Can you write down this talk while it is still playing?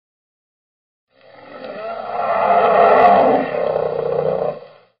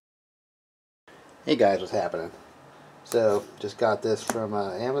Hey guys, what's happening? So, just got this from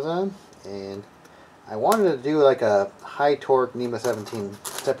Amazon, and I wanted to do like a high torque Nema 17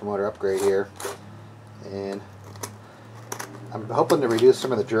 stepper motor upgrade here, and I'm hoping to reduce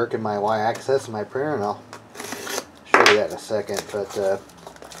some of the jerk in my Y-axis in my printer, and I'll show you that in a second. But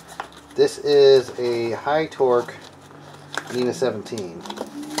this is a high torque Nema 17,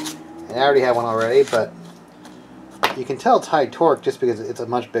 and I already have one already, but you can tell it's high torque just because it's a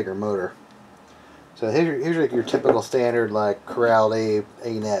much bigger motor. So here's like your typical standard like Creality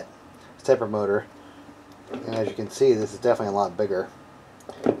Anet stepper motor, and as you can see, this is definitely a lot bigger.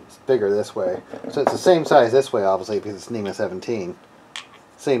 It's bigger this way, so it's the same size this way, obviously, because it's Nema 17.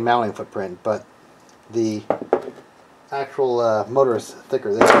 Same mounting footprint, but the actual motor is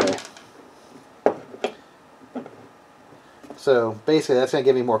thicker this way. So basically, that's going to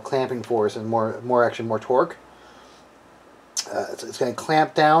give me more clamping force and more torque. It's going to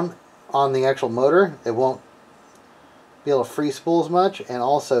clamp down on the actual motor. It won't be able to free spool as much, and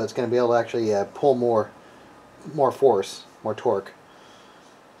also it's going to be able to actually pull more force, more torque.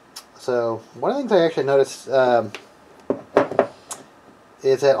 So one of the things I actually noticed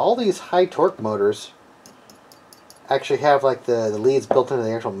is that all these high torque motors actually have like the leads built into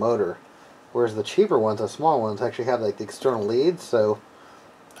the actual motor, whereas the cheaper ones, the small ones, actually have like the external leads. So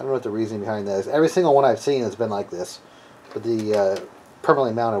I don't know what the reason behind that is. Every single one I've seen has been like this, with the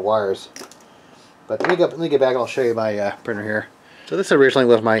permanently mounted wires. But let me get back and I'll show you my printer here. So this originally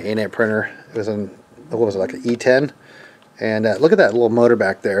was my Anet printer. It was in, what was it, like an E10? And look at that little motor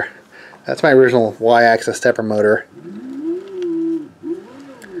back there. That's my original Y-axis stepper motor.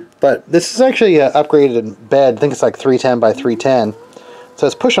 But this is actually upgraded in bed. I think it's like 310 by 310. So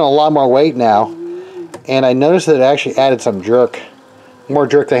it's pushing a lot more weight now. And I noticed that it actually added some jerk. More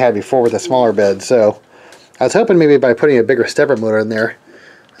jerk than I had before with a smaller bed. So I was hoping maybe by putting a bigger stepper motor in there,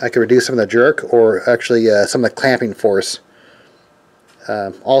 I could reduce some of the jerk, or actually some of the clamping force.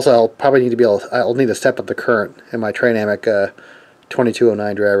 Also, I'll probably need to I'll need to step up the current in my Trinamic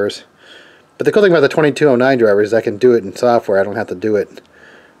 2209 drivers. But the cool thing about the 2209 drivers is I can do it in software. I don't have to do it.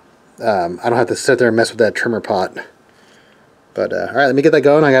 I don't have to sit there and mess with that trimmer pot. But all right, let me get that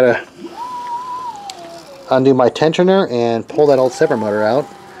going. I gotta undo my tensioner and pull that old stepper motor out.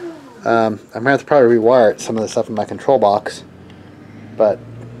 I'm going to have to probably rewire some of the stuff in my control box. But,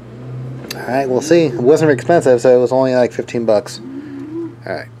 alright, we'll see. It wasn't very expensive, so it was only like 15 bucks.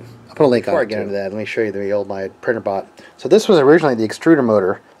 Alright, I'll put a link on it. Before I get into that, let me show you the old my printer bought. So this was originally the extruder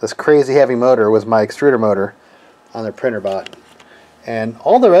motor. This crazy heavy motor was my extruder motor on the printer bot. And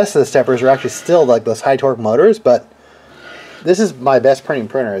all the rest of the steppers are actually still like those high torque motors, but this is my best printing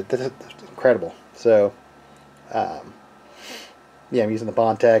printer. This is incredible. So, yeah, I'm using the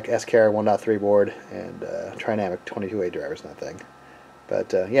Bondtech SKR 1.3 board and Trinamic 22A drivers and that thing.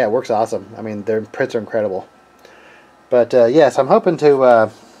 But yeah, it works awesome. I mean, their prints are incredible. But yes, I'm hoping to,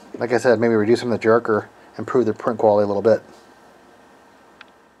 like I said, maybe reduce some of the jerk or improve the print quality a little bit.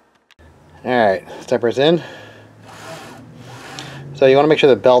 Alright, stepper's in. So you want to make sure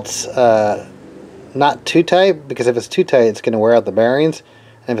the belt's not too tight, because if it's too tight, it's going to wear out the bearings.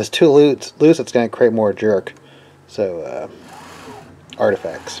 And if it's too loose, it's going to create more jerk. So,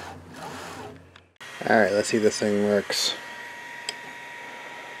 artifacts. Alright, let's see if this thing works.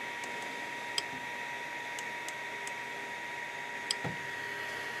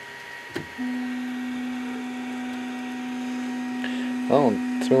 Well,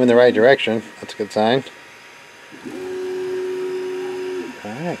 it's moving in the right direction. That's a good sign.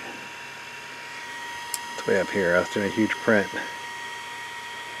 Alright. It's way up here. I was doing a huge print.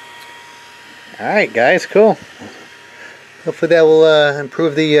 Alright guys, cool. Hopefully that will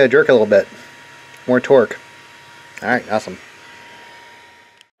improve the jerk a little bit. More torque. Alright, awesome.